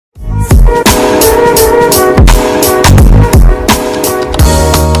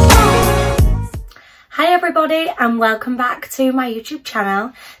and welcome back to my YouTube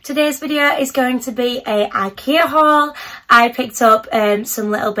channel. Today's video is going to be a IKEA haul. I picked up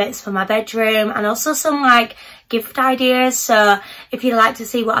some little bits for my bedroom and also some like gift ideas, so if you'd like to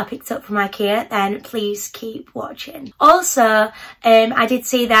see what I picked up from IKEA then please keep watching. Also I did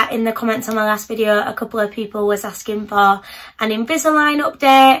see that in the comments on my last video a couple of people was asking for an Invisalign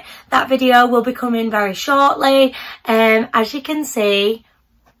update. That video will be coming very shortly. As you can see,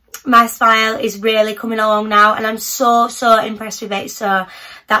 my smile is really coming along now and I'm so impressed with it, so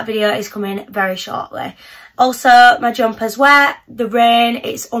that video is coming very shortly. Also, my jumper's wet, the rain,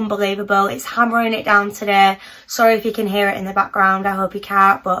 it's unbelievable, it's hammering it down today. Sorry if you can hear it in the background, I hope you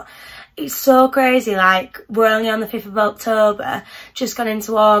can't, but it's so crazy, like we're only on the 5th of October, just gone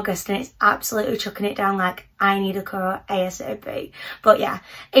into August and it's absolutely chucking it down like I need a coat ASAP. But yeah,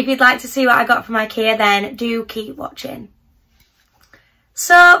 if you'd like to see what I got from IKEA then do keep watching.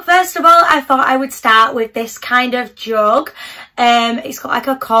 So first of all, I thought I would start with this kind of jug. It's got like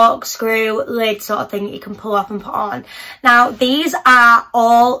a corkscrew lid sort of thing that you can pull off and put on. Now these are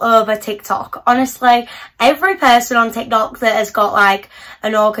all over TikTok. Honestly, every person on TikTok that has got like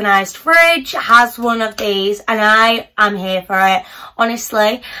an organised fridge has one of these and I am here for it.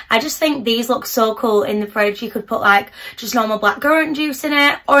 Honestly, I just think these look so cool in the fridge. You could put like just normal blackcurrant juice in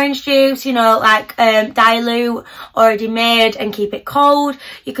it, orange juice, you know, like dilute, already made, and keep it cold.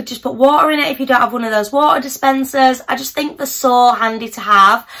 You could just put water in it if you don't have one of those water dispensers. I just think they're so handy to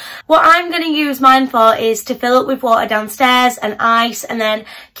have. What I'm going to use mine for is to fill it with water downstairs and ice and then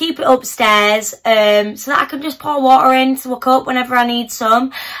keep it upstairs so that I can just pour water into a cup whenever I need some.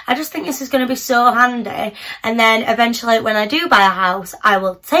 I just think this is going to be so handy, and then eventually when I do buy a house I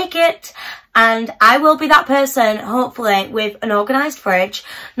will take it and I will be that person, hopefully, with an organised fridge.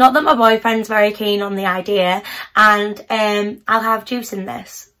 Not that my boyfriend's very keen on the idea, and I'll have juice in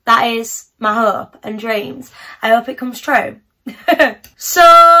this. That is my hope and dreams. I hope it comes true. So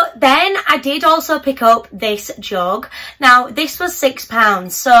then I did also pick up this jug. Now this was £6,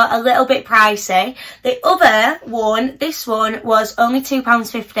 so a little bit pricey. The other one, this one, was only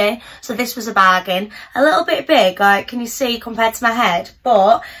 £2.50, so this was a bargain. A little bit big, like can you see, compared to my head,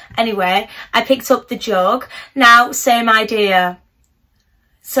 but anyway, I picked up the jug. Now same idea,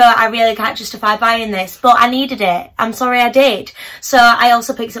 so I really can't justify buying this, but I needed it. I'm sorry I did. So I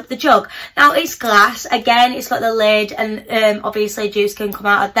also picked up the jug. Now it's glass. Again, it's got the lid and obviously juice can come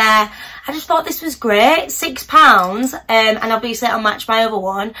out of there. I just thought this was great. £6 and obviously I'll match my other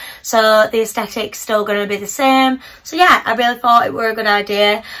one. So the aesthetic's still going to be the same. So yeah, I really thought it were a good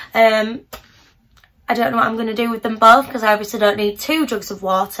idea. I don't know what I'm going to do with them both because I obviously don't need 2 jugs of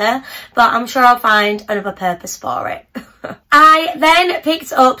water, but I'm sure I'll find another purpose for it. I then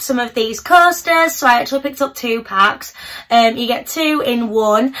picked up some of these coasters, so I actually picked up 2 packs. You get 2 in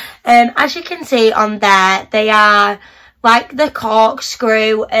 1. As you can see on there, they are like the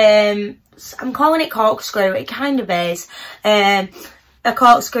corkscrew. I'm calling it corkscrew, it kind of is. A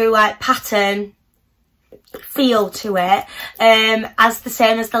corkscrew like pattern feel to it, as the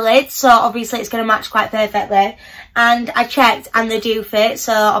same as the lid, so obviously it's going to match quite perfectly. And I checked and they do fit,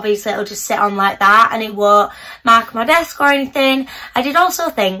 so obviously it'll just sit on like that and it won't mark my desk or anything. I did also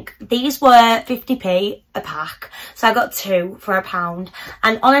think these were 50p a pack, so I got 2 for £1,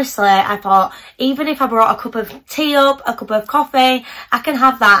 and honestly I thought even if I brought a cup of tea up, a cup of coffee, I can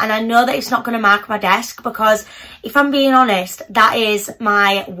have that and I know that it's not going to mark my desk, because if I'm being honest, that is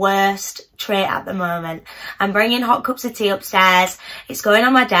my worst trait at the moment. I'm bringing hot cups of tea upstairs, it's going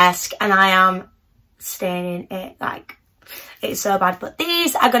on my desk and I am staining it, like it's so bad. But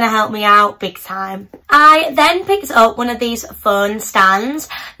these are going to help me out big time. I then picked up one of these phone stands.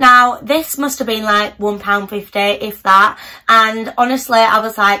 Now this must have been like £1.50 if that, and honestly I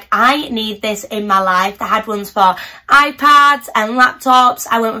was like, I need this in my life. They had ones for iPads and laptops.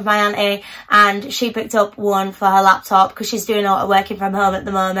 I went with my auntie and she picked up one for her laptop because she's doing a lot of working from home at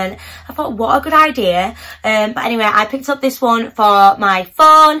the moment. I thought what a good idea. But anyway, I picked up this one for my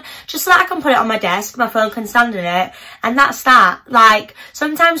phone just so that I can put it on my desk, my phone can stand in it, and that's that. Like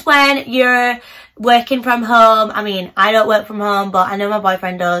sometimes when you're working from home, I mean I don't work from home but I know my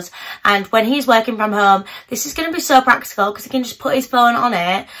boyfriend does, and when he's working from home this is going to be so practical because he can just put his phone on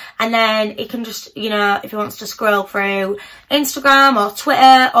it and then he can just, you know, if he wants to scroll through Instagram or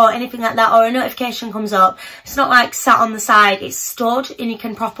Twitter or anything like that, or a notification comes up, it's not like sat on the side, it's stood and you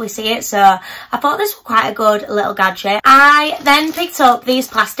can properly see it. So I thought this was quite a good little gadget. I then picked up these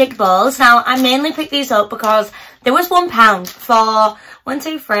plastic bowls. Now I mainly picked these up because there was £1 for 1,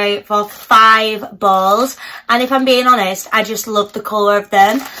 2, 3, 4, 5 bowls, and if I'm being honest, I just love the colour of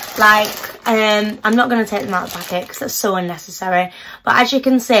them. Like I'm not going to take them out of the packet because that's so unnecessary. But as you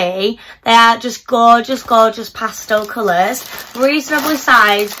can see, they are just gorgeous, gorgeous pastel colours. Reasonably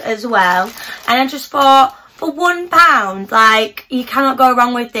sized as well. And I just thought, for £1, like, you cannot go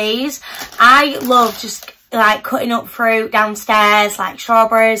wrong with these. I love just like cutting up fruit downstairs, like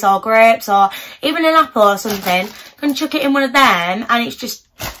strawberries or grapes or even an apple or something. You can chuck it in one of them and it's just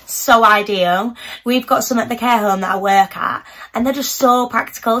so ideal. We've got some at the care home that I work at and they're just so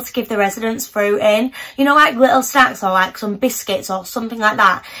practical to give the residents fruit in. You know, like little snacks or like some biscuits or something like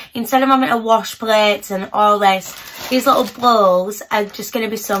that. Instead of having to wash plates and all this, these little bowls are just going to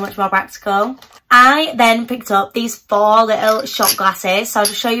be so much more practical. I then picked up these 4 little shot glasses, so I'll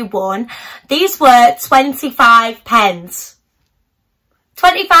just show you one. These were 25 pence.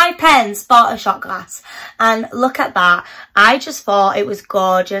 25 pence bought a shot glass. And look at that. I just thought it was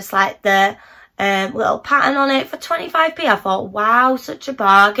gorgeous, like the little pattern on it for 25p. I thought, wow, such a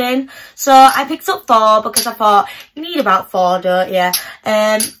bargain. So I picked up 4 because I thought, you need about 4, don't you?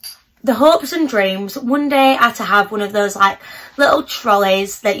 The hopes and dreams, one day I had to have one of those like little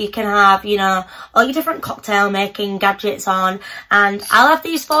trolleys that you can have, you know, all your different cocktail making gadgets on, and I'll have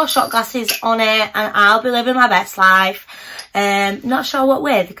these 4 shot glasses on it and I'll be living my best life. Not sure what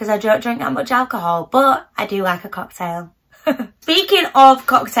with because I don't drink that much alcohol, but I do like a cocktail. Speaking of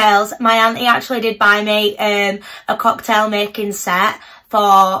cocktails, my auntie actually did buy me a cocktail making set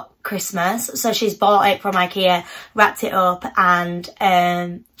for Christmas, so she's bought it from IKEA, wrapped it up, and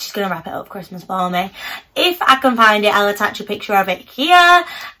she's gonna wrap it up Christmas for me. If I can find it, I'll attach a picture of it here.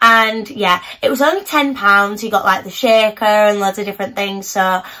 And yeah, it was only £10. You got like the shaker and loads of different things,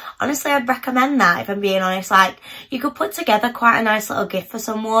 so honestly I'd recommend that, if I'm being honest. Like, you could put together quite a nice little gift for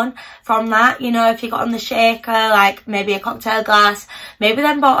someone from that, you know, if you got on the shaker, like maybe a cocktail glass, maybe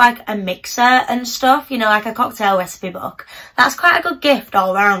then bought like a mixer and stuff, you know, like a cocktail recipe book. That's quite a good gift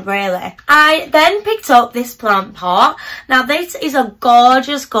all round, really. I then picked up this plant pot. Now this is a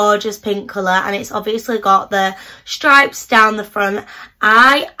gorgeous, gorgeous pink colour, and it's obviously got the stripes down the front.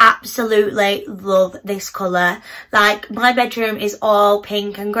 I absolutely love this colour. Like, my bedroom is all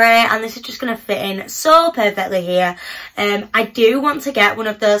pink and grey, and this is just going to fit in so perfectly here. I do want to get one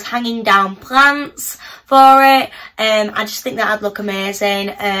of those hanging down plants for it. I just think that'd look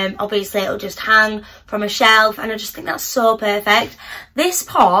amazing. Obviously it'll just hang from a shelf, and I just think that's so perfect. This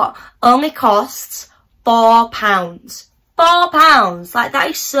pot only costs £4. £4, like, that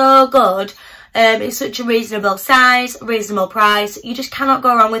is so good. It's such a reasonable size, reasonable price. You just cannot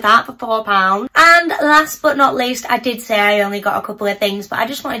go wrong with that for £4. And last but not least, I did say I only got a couple of things, but I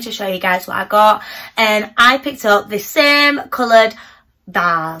just wanted to show you guys what I got. I picked up the same coloured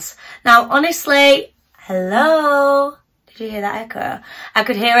vase. Now, honestly, hello? Did you hear that echo? I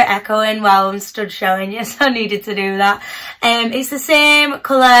could hear it echoing while I'm stood showing you, so I needed to do that. It's the same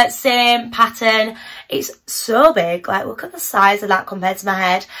colour, same pattern. It's so big, like, look at the size of that compared to my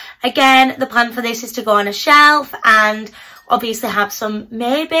head. Again, the plan for this is to go on a shelf and obviously have some,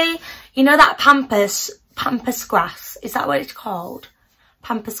 maybe, you know, that pampas grass, is that what it's called?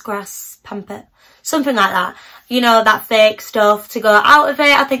 Pampas grass, something like that. You know, that fake stuff to go out of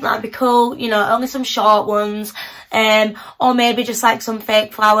it. I think that'd be cool, you know, only some short ones. Or maybe just like some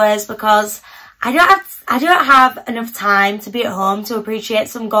fake flowers, because I don't have enough time to be at home to appreciate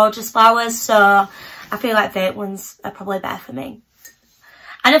some gorgeous flowers, so I feel like fake ones are probably better for me.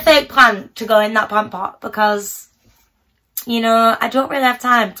 And a fake plant to go in that plant pot, because, you know, I don't really have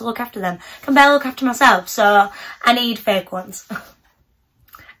time to look after them. I can barely look after myself, so I need fake ones.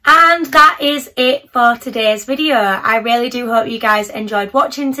 And that is it for today's video. I really do hope you guys enjoyed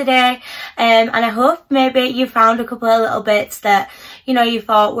watching today, and I hope maybe you found a couple of little bits that, you know, you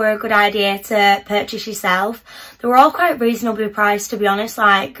thought were a good idea to purchase yourself. They were all quite reasonably priced, to be honest.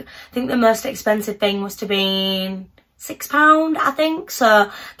 Like, I think the most expensive thing must have been £6, I think, so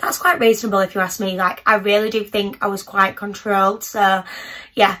that's quite reasonable if you ask me. Like, I really do think I was quite controlled, so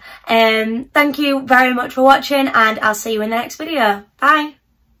yeah. Thank you very much for watching, and I'll see you in the next video. Bye.